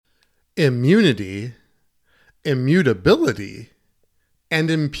immunity, immutability, and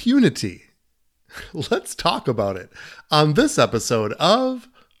impunity. Let's talk about it on this episode of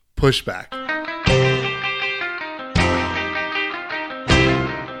Pushback.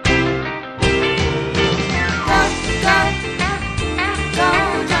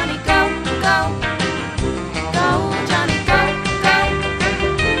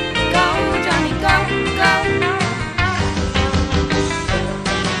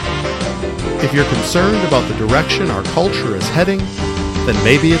 If you're concerned about the direction our culture is heading, then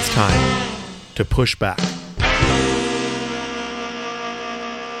maybe it's time to push back.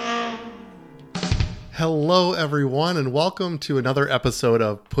 Hello, everyone, and welcome to another episode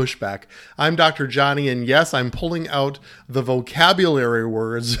of Pushback. I'm Dr. Johnny, and yes, I'm pulling out the vocabulary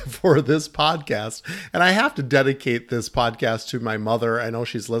words for this podcast, and I have to dedicate this podcast to my mother. I know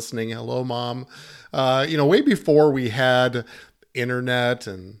she's listening. Hello, Mom. Way before we had internet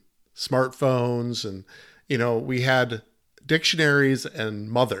and smartphones and, we had dictionaries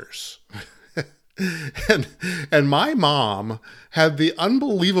and mothers. and my mom had the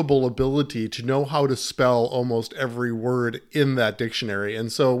unbelievable ability to know how to spell almost every word in that dictionary.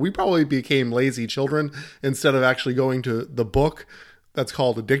 And so we probably became lazy children. Instead of actually going to the book that's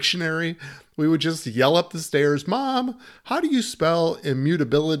called a dictionary, we would just yell up the stairs, "Mom, how do you spell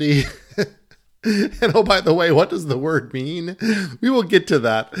immutability?" And oh, by the way, what does the word mean? We will get to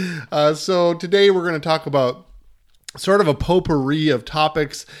that. So today we're going to talk about sort of a potpourri of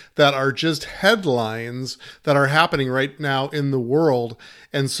topics that are just headlines that are happening right now in the world.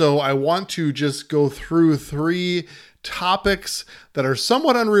 And so I want to just go through three topics that are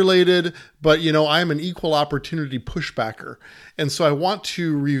somewhat unrelated, but I'm an equal opportunity pushbacker. And so I want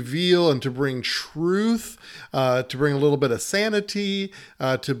to reveal and to bring truth, to bring a little bit of sanity,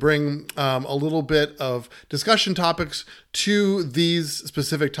 to bring a little bit of discussion topics to these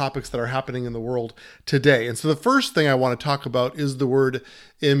specific topics that are happening in the world today. And so the first thing I want to talk about is the word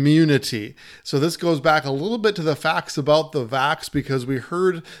immunity. So this goes back a little bit to the facts about the vax, because we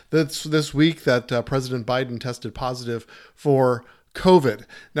heard this week that President Biden tested positive for COVID.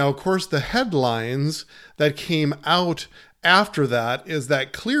 Now, of course, the headlines that came out after that is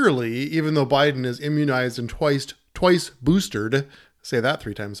that clearly, even though Biden is immunized and twice boosted, say that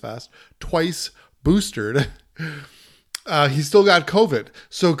 3 times fast, twice boosted, he still got COVID.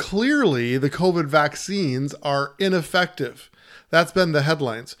 So clearly the COVID vaccines are ineffective. That's been the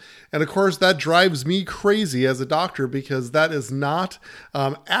headlines. And of course, that drives me crazy as a doctor, because that is not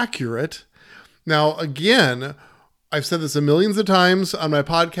accurate. Now, again, I've said this a millions of times on my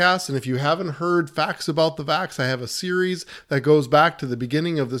podcast, and if you haven't heard facts about the vax, I have a series that goes back to the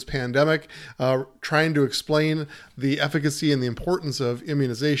beginning of this pandemic, trying to explain the efficacy and the importance of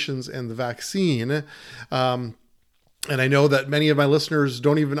immunizations and the vaccine. And I know that many of my listeners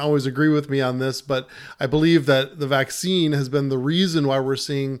don't even always agree with me on this, but I believe that the vaccine has been the reason why we're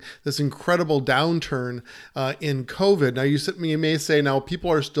seeing this incredible downturn in COVID. Now, you may say, now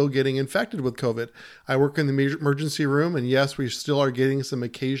people are still getting infected with COVID. I work in the emergency room, and yes, we still are getting some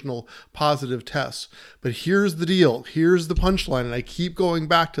occasional positive tests. But here's the deal. Here's the punchline, and I keep going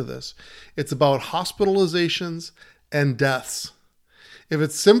back to this. It's about hospitalizations and deaths. If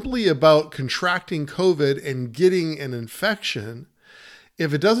it's simply about contracting COVID and getting an infection,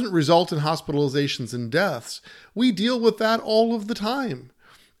 if it doesn't result in hospitalizations and deaths, we deal with that all of the time.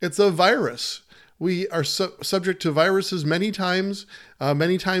 It's a virus. We are subject to viruses many times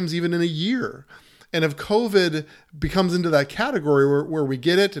even in a year. And if COVID becomes into that category where we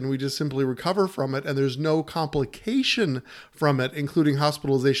get it and we just simply recover from it and there's no complication from it, including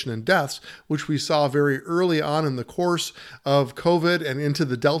hospitalization and deaths, which we saw very early on in the course of COVID and into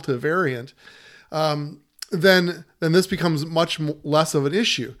the Delta variant, then this becomes much less of an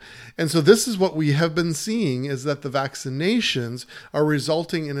issue. And so this is what we have been seeing, is that the vaccinations are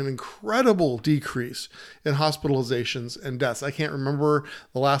resulting in an incredible decrease in hospitalizations and deaths. I can't remember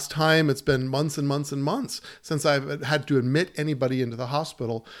the last time. It's been months and months and months since I've had to admit anybody into the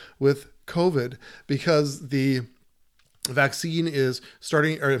hospital with COVID, because the vaccine is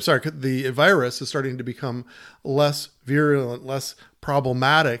the virus is starting to become less virulent, less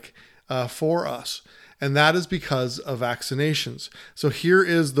problematic for us. And that is because of vaccinations. So here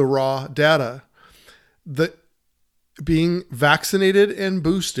is the raw data. Being vaccinated and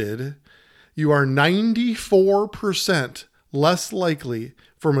boosted, you are 94% less likely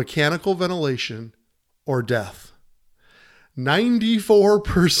for mechanical ventilation or death.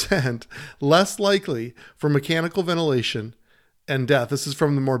 94% less likely for mechanical ventilation and death. This is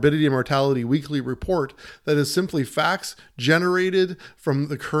from the Morbidity and Mortality Weekly Report that is simply facts generated from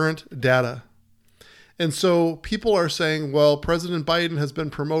the current data. And so people are saying, well, President Biden has been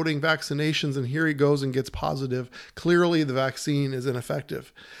promoting vaccinations and here he goes and gets positive. Clearly, the vaccine is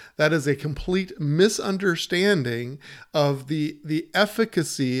ineffective. That is a complete misunderstanding of the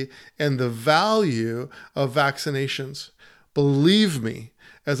efficacy and the value of vaccinations. Believe me,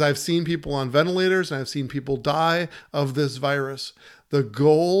 as I've seen people on ventilators and I've seen people die of this virus, the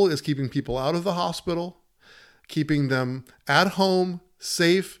goal is keeping people out of the hospital, keeping them at home,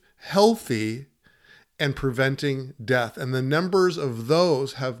 safe, healthy, and preventing death. And the numbers of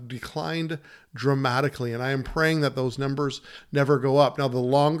those have declined dramatically. And I am praying that those numbers never go up. Now, the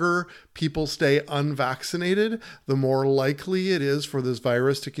longer people stay unvaccinated, the more likely it is for this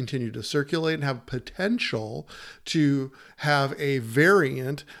virus to continue to circulate and have potential to have a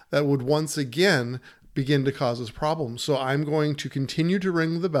variant that would once again begin to cause us problems. So I'm going to continue to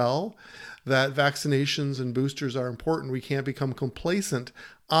ring the bell that vaccinations and boosters are important. We can't become complacent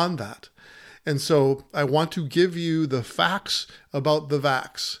on that. And so I want to give you the facts about the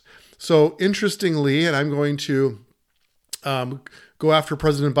vax. So interestingly, and I'm going to go after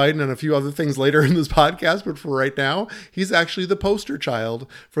President Biden and a few other things later in this podcast, but for right now, he's actually the poster child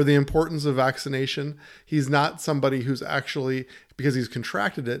for the importance of vaccination. He's not somebody who's actually, because he's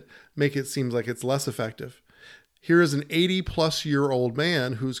contracted it, make it seem like it's less effective. Here is an 80-plus-year-old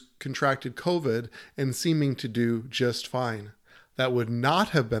man who's contracted COVID and seeming to do just fine. That would not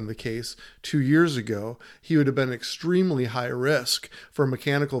have been the case 2 years ago. He would have been extremely high risk for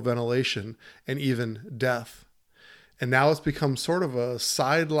mechanical ventilation and even death. And now it's become sort of a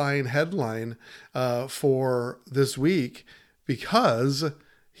sideline headline for this week because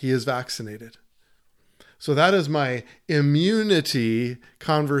he is vaccinated. So that is my immunity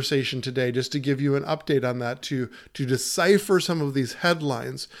conversation today, just to give you an update on that, to decipher some of these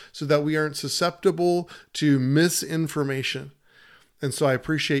headlines so that we aren't susceptible to misinformation. And so I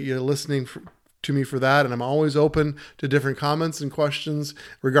appreciate you listening to me for that. And I'm always open to different comments and questions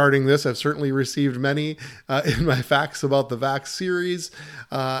regarding this. I've certainly received many in my Facts About the Vax series.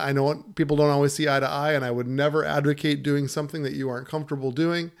 I know people don't always see eye to eye, and I would never advocate doing something that you aren't comfortable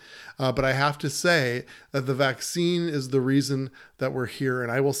doing. But I have to say that the vaccine is the reason that we're here.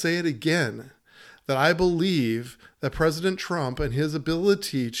 And I will say it again, that I believe that President Trump and his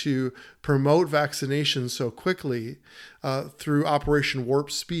ability to promote vaccinations so quickly through Operation Warp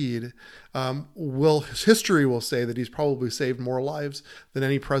Speed, history will say that he's probably saved more lives than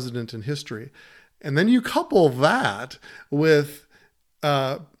any president in history. And then you couple that with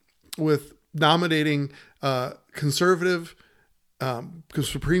nominating conservative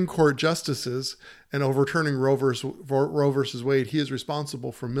Supreme Court justices and overturning Roe versus Wade. He is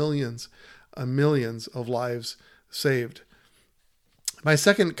responsible for millions of lives saved. My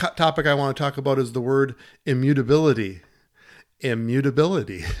second topic I want to talk about is the word immutability.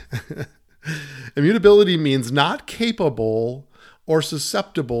 Immutability. Immutability means not capable or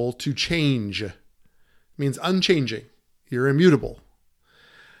susceptible to change. It means unchanging. You're immutable.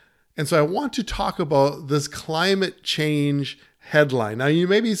 And so I want to talk about this climate change headline. Now, you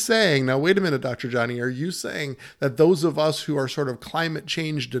may be saying, now, wait a minute, Dr. Johnny, are you saying that those of us who are sort of climate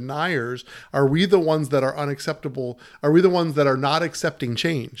change deniers, are we the ones that are unacceptable? Are we the ones that are not accepting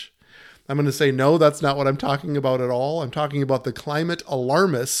change? I'm going to say, no, that's not what I'm talking about at all. I'm talking about the climate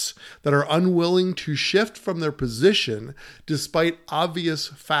alarmists that are unwilling to shift from their position despite obvious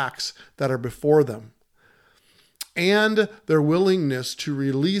facts that are before them, and their willingness to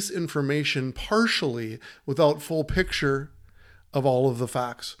release information partially without full picture of all of the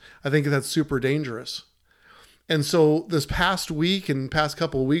facts. I think that's super dangerous. And so this past week and past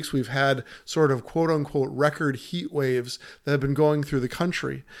couple of weeks, we've had sort of quote unquote record heat waves that have been going through the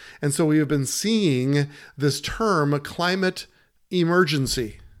country. And so we have been seeing this term climate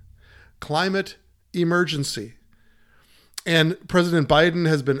emergency. Climate emergency. And President Biden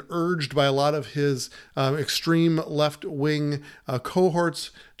has been urged by a lot of his extreme left-wing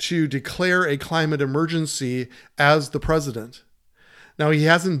cohorts to declare a climate emergency as the president. Now, he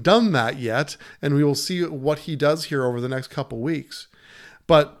hasn't done that yet, and we will see what he does here over the next couple weeks.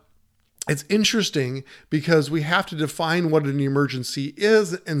 But it's interesting because we have to define what an emergency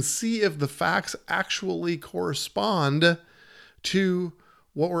is and see if the facts actually correspond to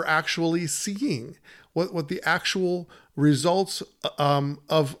what we're actually seeing, what the actual results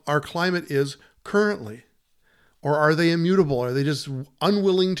of our climate is currently. Or are they immutable? Are they just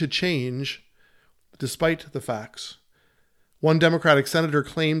unwilling to change despite the facts? One Democratic senator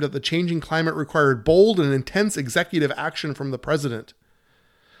claimed that the changing climate required bold and intense executive action from the president.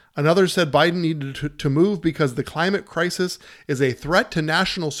 Another said Biden needed to move because the climate crisis is a threat to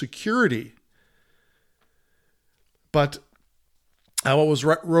national security. But What was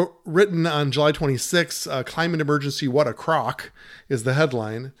written on July 26, Climate Emergency, What a Crock, is the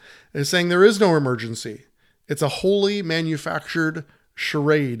headline. It's saying there is no emergency. It's a wholly manufactured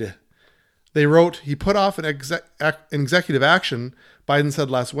charade. They wrote, he put off an executive action, Biden said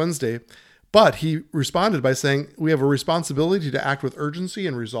last Wednesday, but he responded by saying, we have a responsibility to act with urgency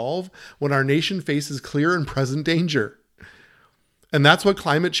and resolve when our nation faces clear and present danger. And that's what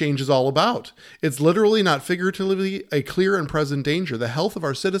climate change is all about. It's literally, not figuratively, a clear and present danger. The health of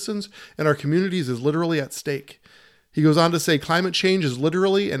our citizens and our communities is literally at stake. He goes on to say climate change is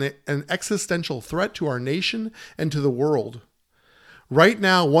literally an existential threat to our nation and to the world. Right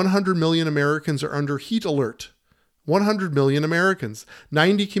now, 100 million Americans are under heat alert. 100 million Americans.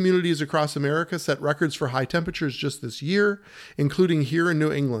 90 communities across America set records for high temperatures just this year, including here in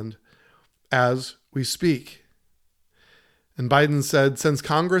New England, as we speak. And Biden said, since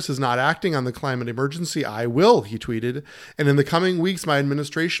Congress is not acting on the climate emergency, I will, he tweeted. And in the coming weeks, my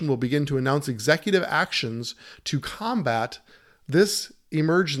administration will begin to announce executive actions to combat this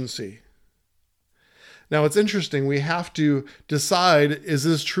emergency. Now, it's interesting. We have to decide, is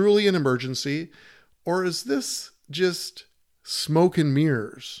this truly an emergency, or is this just smoke and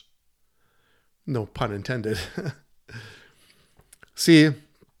mirrors? No pun intended. See,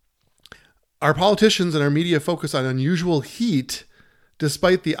 our politicians and our media focus on unusual heat,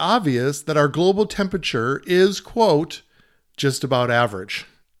 despite the obvious that our global temperature is, quote, just about average.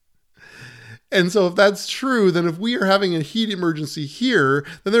 And so if that's true, then if we are having a heat emergency here,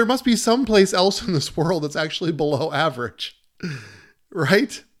 then there must be someplace else in this world that's actually below average,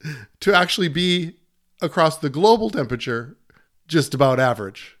 right? To actually be across the global temperature, just about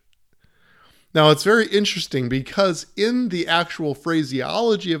average. Now, it's very interesting because in the actual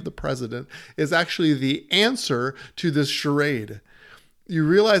phraseology of the president is actually the answer to this charade. You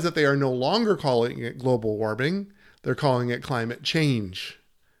realize that they are no longer calling it global warming. They're calling it climate change.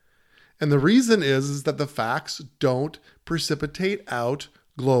 And the reason is that the facts don't precipitate out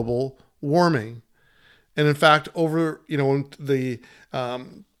global warming. And in fact,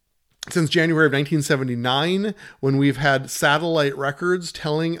 since January of 1979, when we've had satellite records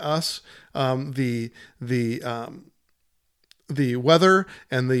telling us the weather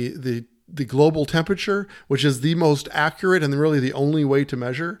and the global temperature, which is the most accurate and really the only way to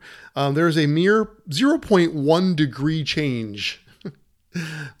measure, there's a mere 0.1 degree change.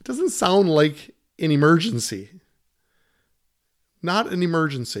 It doesn't sound like an emergency. Not an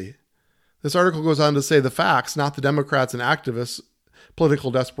emergency. This article goes on to say the facts, not the Democrats and activists' political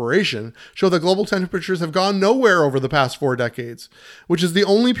desperation, show that global temperatures have gone nowhere over the past 4 decades, which is the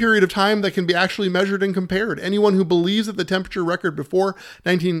only period of time that can be actually measured and compared. Anyone who believes that the temperature record before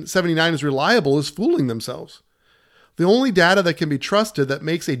 1979 is reliable is fooling themselves. The only data that can be trusted that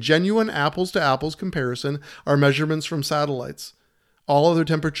makes a genuine apples-to-apples comparison are measurements from satellites. All other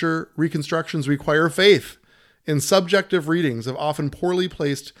temperature reconstructions require faith in subjective readings of often poorly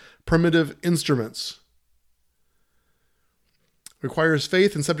placed primitive instruments. Requires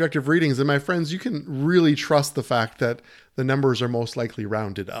faith in subjective readings. And my friends, you can really trust the fact that the numbers are most likely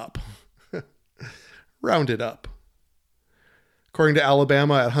rounded up. Rounded up. According to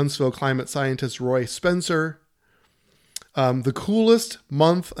Alabama at Huntsville climate scientist Roy Spencer, the coolest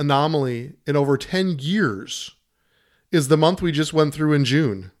month anomaly in over 10 years is the month we just went through in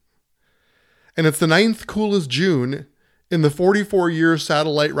June. And it's the 9th coolest June in the 44-year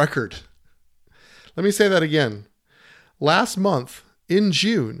satellite record. Let me say that again. Last month, in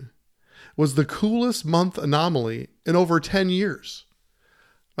June, was the coolest month anomaly in over 10 years.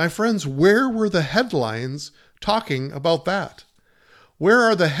 My friends, where were the headlines talking about that? Where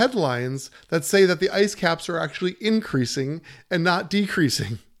are the headlines that say that the ice caps are actually increasing and not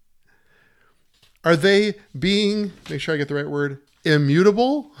decreasing? Are they being, make sure I get the right word,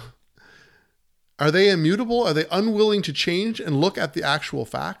 immutable? Are they immutable? Are they unwilling to change and look at the actual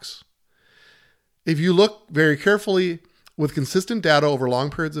facts? If you look very carefully with consistent data over long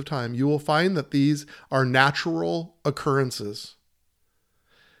periods of time, you will find that these are natural occurrences.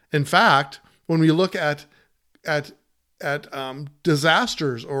 In fact, when we look at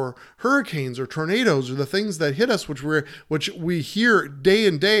disasters or hurricanes or tornadoes or the things that hit us, which we hear day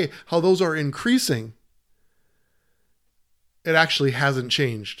and day, how those are increasing, it actually hasn't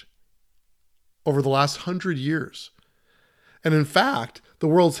changed over the last 100 years. And in fact, the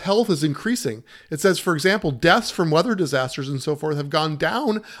world's health is increasing. It says, for example, deaths from weather disasters and so forth have gone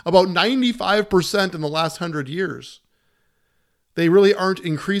down about 95% in the last 100 years. They really aren't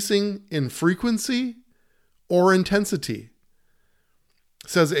increasing in frequency or intensity,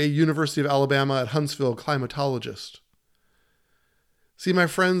 says a University of Alabama at Huntsville climatologist. See, my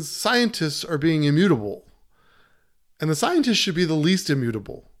friends, scientists are being immutable. And the scientists should be the least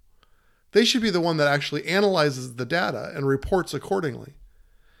immutable. They should be the one that actually analyzes the data and reports accordingly.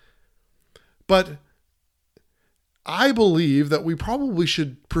 But I believe that we probably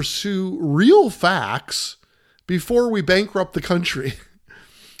should pursue real facts before we bankrupt the country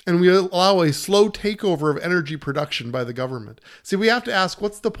and we allow a slow takeover of energy production by the government. See, we have to ask,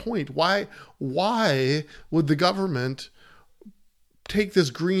 what's the point? Why would the government take this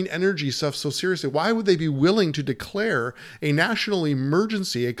green energy stuff so seriously? Why would they be willing to declare a national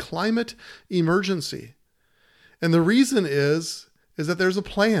emergency, a climate emergency? And the reason is that there's a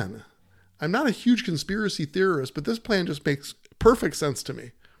plan. I'm not a huge conspiracy theorist, but this plan just makes perfect sense to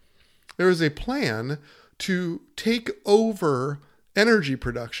me. There is a plan to take over energy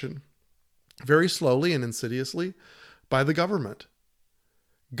production very slowly and insidiously by the government.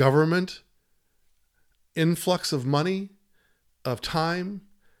 Government influx of money, of time,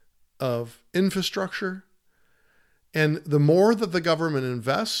 of infrastructure. And the more that the government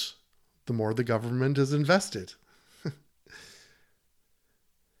invests, the more the government is invested.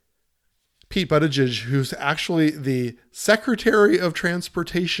 Pete Buttigieg, who's actually the Secretary of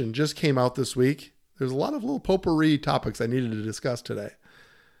Transportation, just came out this week. There's a lot of little potpourri topics I needed to discuss today.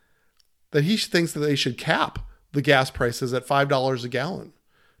 That he thinks that they should cap the gas prices at $5 a gallon.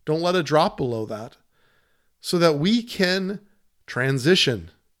 Don't let it drop below that, so that we can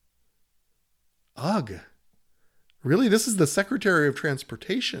transition. Ugh. Really? This is the Secretary of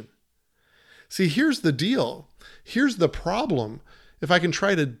Transportation. See, here's the deal. Here's the problem. If I can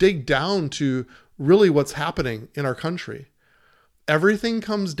try to dig down to really what's happening in our country, everything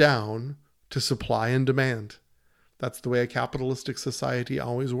comes down to supply and demand. That's the way a capitalistic society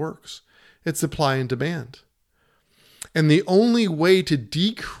always works. It's supply and demand. And the only way to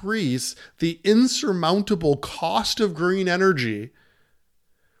decrease the insurmountable cost of green energy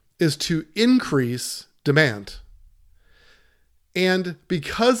is to increase demand. And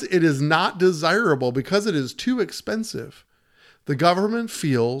because it is not desirable, because it is too expensive, the government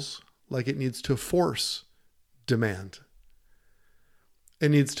feels like it needs to force demand. It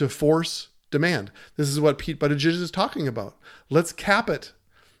needs to force demand. This is what Pete Buttigieg is talking about. Let's cap it.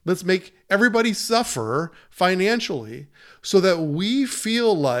 Let's make everybody suffer financially so that we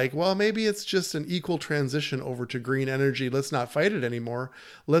feel like, well, maybe it's just an equal transition over to green energy. Let's not fight it anymore.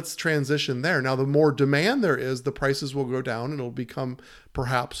 Let's transition there. Now, the more demand there is, the prices will go down and it'll become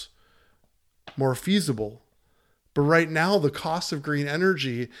perhaps more feasible. But right now, the cost of green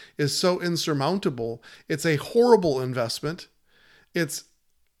energy is so insurmountable. It's a horrible investment. It's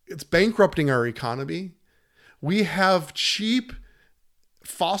bankrupting our economy. We have cheap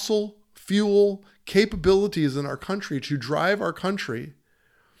fossil fuel capabilities in our country to drive our country,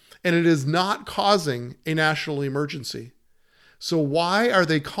 and it is not causing a national emergency. So why are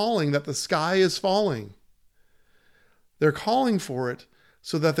they calling that the sky is falling? They're calling for it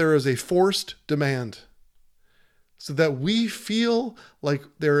so that there is a forced demand, so that we feel like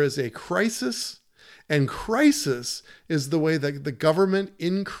there is a crisis, and crisis is the way that the government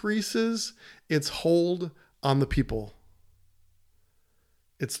increases its hold on the people.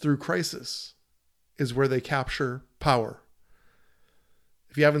 It's through crisis is where they capture power.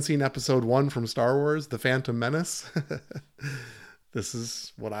 If you haven't seen episode 1 from Star Wars, The Phantom Menace, this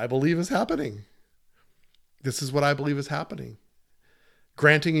is what I believe is happening. This is what I believe is happening.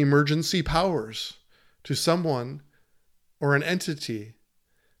 Granting emergency powers to someone or an entity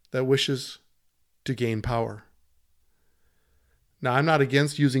that wishes to gain power. Now, I'm not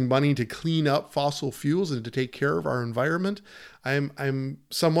against using money to clean up fossil fuels and to take care of our environment. I'm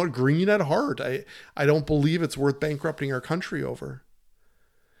somewhat green at heart. I don't believe it's worth bankrupting our country over.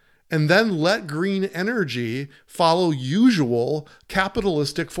 And then let green energy follow usual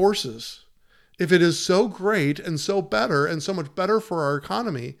capitalistic forces. If it is so great and so better and so much better for our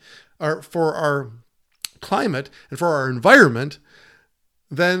economy, or for our climate and for our environment,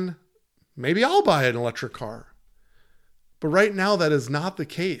 then maybe I'll buy an electric car. But right now, that is not the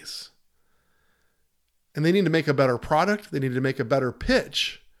case. And they need to make a better product. They need to make a better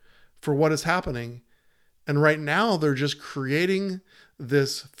pitch for what is happening. And right now, they're just creating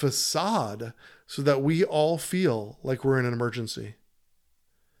this facade so that we all feel like we're in an emergency.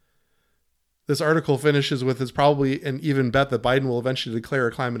 This article finishes with, it's probably an even bet that Biden will eventually declare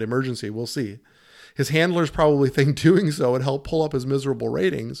a climate emergency. We'll see. His handlers probably think doing so would help pull up his miserable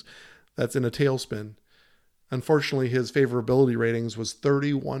ratings. That's in a tailspin. Unfortunately, his favorability ratings was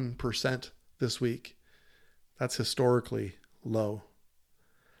 31% this week. That's historically low.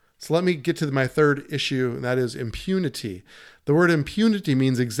 So let me get to my third issue, and that is impunity. The word impunity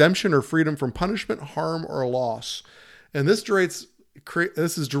means exemption or freedom from punishment, harm, or loss. And this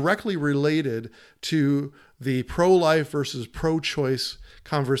this is directly related to the pro-life versus pro-choice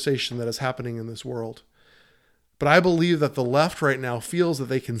conversation that is happening in this world. But I believe that the left right now feels that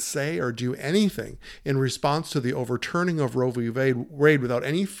they can say or do anything in response to the overturning of Roe v. Wade without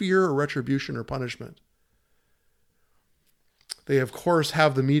any fear or retribution or punishment. They, of course,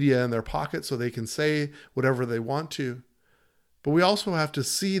 have the media in their pocket so they can say whatever they want to. But we also have to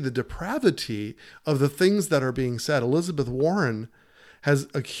see the depravity of the things that are being said. Elizabeth Warren has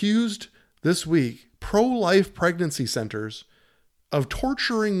accused this week pro-life pregnancy centers of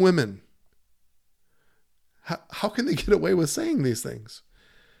torturing women. How can they get away with saying these things?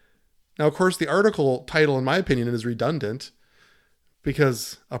 Now, of course, the article title, in my opinion, is redundant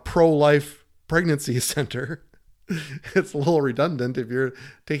because a pro-life pregnancy center, it's a little redundant. If you're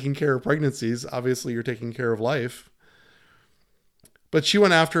taking care of pregnancies, obviously you're taking care of life. But she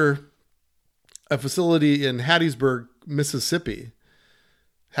went after a facility in Hattiesburg, Mississippi.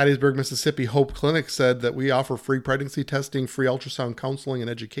 Hattiesburg, Mississippi Hope Clinic said that we offer free pregnancy testing, free ultrasound counseling,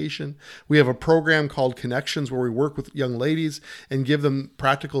 and education. We have a program called Connections where we work with young ladies and give them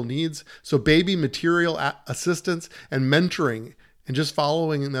practical needs. So baby material assistance and mentoring and just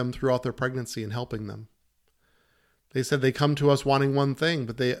following them throughout their pregnancy and helping them. They said they come to us wanting one thing,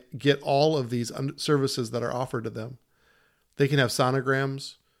 but they get all of these services that are offered to them. They can have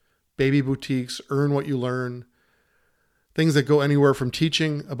sonograms, baby boutiques, earn what you learn, things that go anywhere from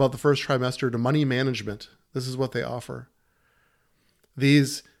teaching about the first trimester to money management. This is what they offer.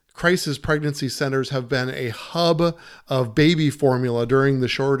 These crisis pregnancy centers have been a hub of baby formula during the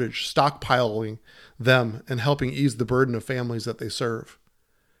shortage, stockpiling them and helping ease the burden of families that they serve.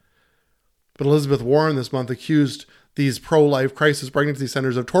 But Elizabeth Warren this month accused these pro-life crisis pregnancy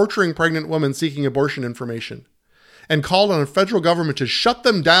centers of torturing pregnant women seeking abortion information and called on the federal government to shut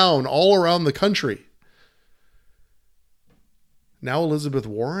them down all around the country. Now Elizabeth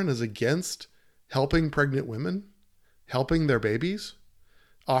Warren is against helping pregnant women, helping their babies,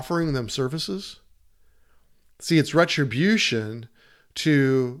 offering them services. See, it's retribution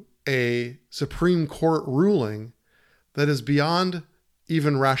to a Supreme Court ruling that is beyond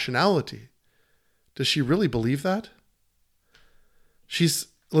even rationality. Does she really believe that?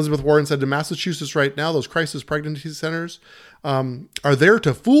 Elizabeth Warren said to Massachusetts right now, those crisis pregnancy centers are there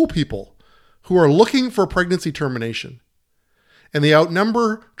to fool people who are looking for pregnancy termination. And they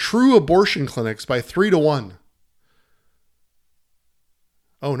outnumber true abortion clinics by 3-1.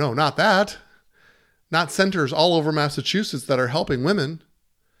 Oh no, not that. Not centers all over Massachusetts that are helping women.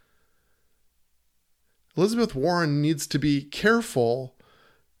 Elizabeth Warren needs to be careful.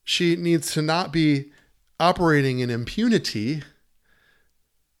 She needs to not be operating in impunity,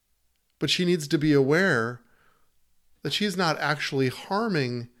 but she needs to be aware that she's not actually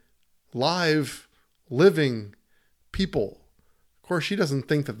harming live, living people. Of course, she doesn't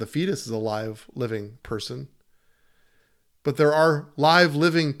think that the fetus is a live, living person. But there are live,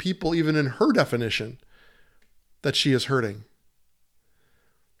 living people, even in her definition, that she is hurting.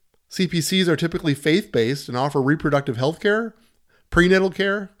 CPCs are typically faith-based and offer reproductive health care, prenatal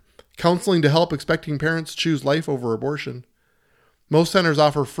care, counseling to help expecting parents choose life over abortion. Most centers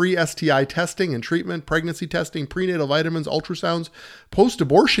offer free STI testing and treatment, pregnancy testing, prenatal vitamins, ultrasounds,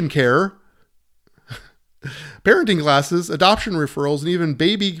 post-abortion care, parenting classes, adoption referrals, and even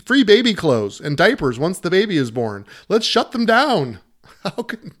free baby clothes and diapers once the baby is born. Let's shut them down. How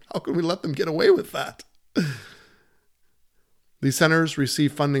can we let them get away with that? These centers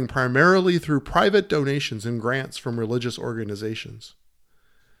receive funding primarily through private donations and grants from religious organizations.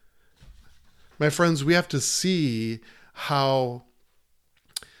 My friends, we have to see how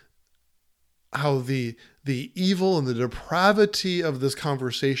the evil and the depravity of this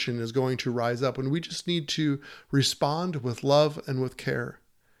conversation is going to rise up, and we just need to respond with love and with care.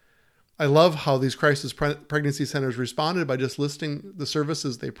 I love how these crisis pregnancy centers responded by just listing the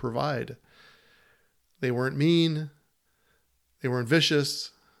services they provide. They weren't mean. They weren't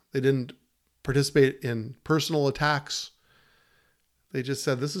vicious. They didn't participate in personal attacks. They just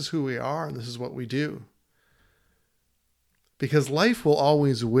said, this is who we are and this is what we do. Because life will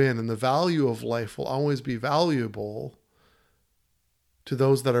always win, and the value of life will always be valuable to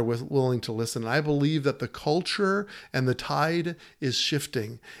those that are willing to listen. And I believe that the culture and the tide is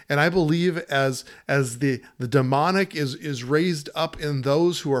shifting. And I believe as the demonic is raised up in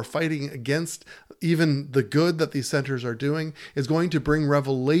those who are fighting against even the good that these centers are doing, is going to bring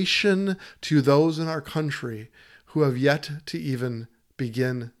revelation to those in our country who have yet to even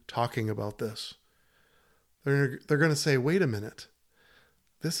begin talking about this. They're going to say, wait a minute,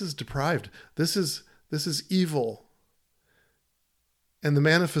 this is deprived. This is evil. And the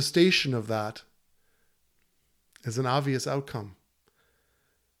manifestation of that is an obvious outcome.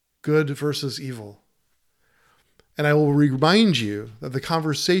 good versus evil. And I will remind you that the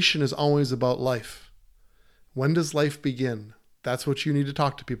conversation is always about life. When does life begin? That's what you need to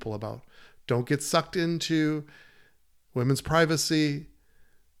talk to people about. Don't get sucked into women's privacy,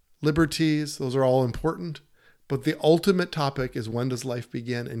 liberties. Those are all important. But the ultimate topic is, when does life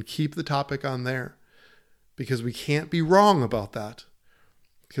begin? And keep the topic on there, because we can't be wrong about that,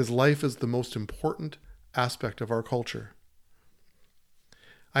 because life is the most important aspect of our culture.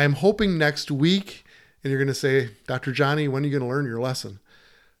 I am hoping next week, and you're going to say, Dr. Johnny, when are you going to learn your lesson?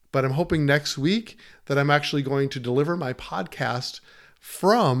 But I'm hoping next week that I'm actually going to deliver my podcast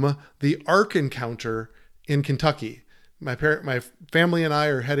from the Ark Encounter in Kentucky. My family and I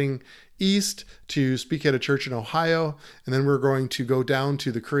are heading east to speak at a church in Ohio, and then we're going to go down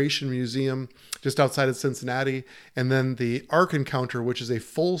to the Creation Museum just outside of Cincinnati, and then the Ark Encounter, which is a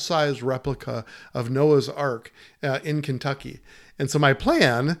full-size replica of Noah's Ark in Kentucky. And so my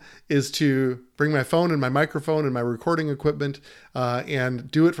plan is to bring my phone and my microphone and my recording equipment and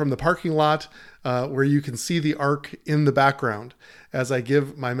do it from the parking lot where you can see the ark in the background as I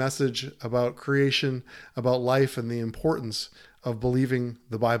give my message about creation, about life, and the importance of believing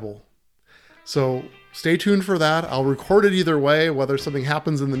the Bible. So stay tuned for that. I'll record it either way. Whether something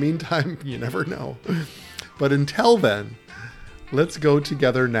happens in the meantime, you never know. But until then, let's go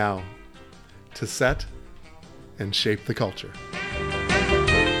together now to set and shape the culture.